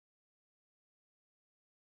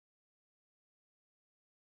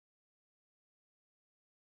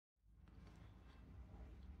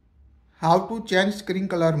How to change screen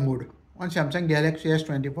color mode on Samsung Galaxy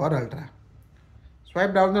S24 Ultra.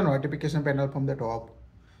 Swipe down the notification panel from the top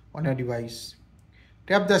on your device.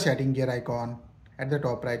 Tap the setting gear icon at the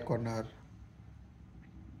top right corner.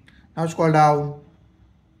 Now scroll down.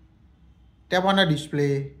 Tap on a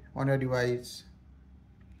display on your device.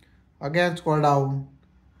 Again scroll down.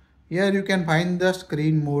 Here you can find the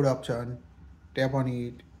screen mode option. Tap on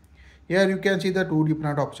it. Here you can see the two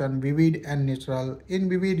different options, vivid and natural. In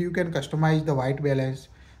vivid you can customize the white balance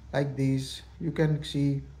like this. You can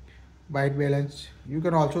see white balance. You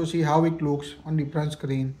can also see how it looks on different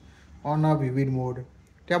screen on a vivid mode.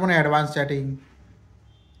 Tap on advanced setting.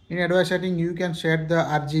 In advanced setting you can set the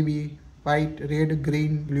RGB, white, red,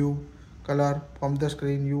 green, blue color from the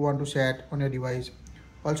screen you want to set on your device.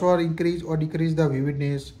 Also increase or decrease the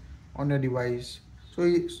vividness on your device. So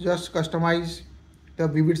it's just customize the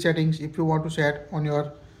vivid settings if you want to set on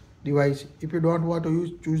your device. If you don't want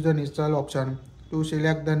to choose the natural option, to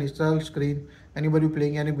select the natural screen anybody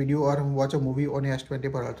playing any video or watch a movie on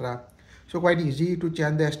S24 Ultra. So quite easy to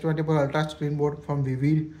change the S24 Ultra screen mode from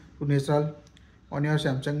vivid to natural on your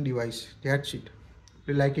Samsung device. That's it. If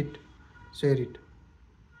you like it, share it.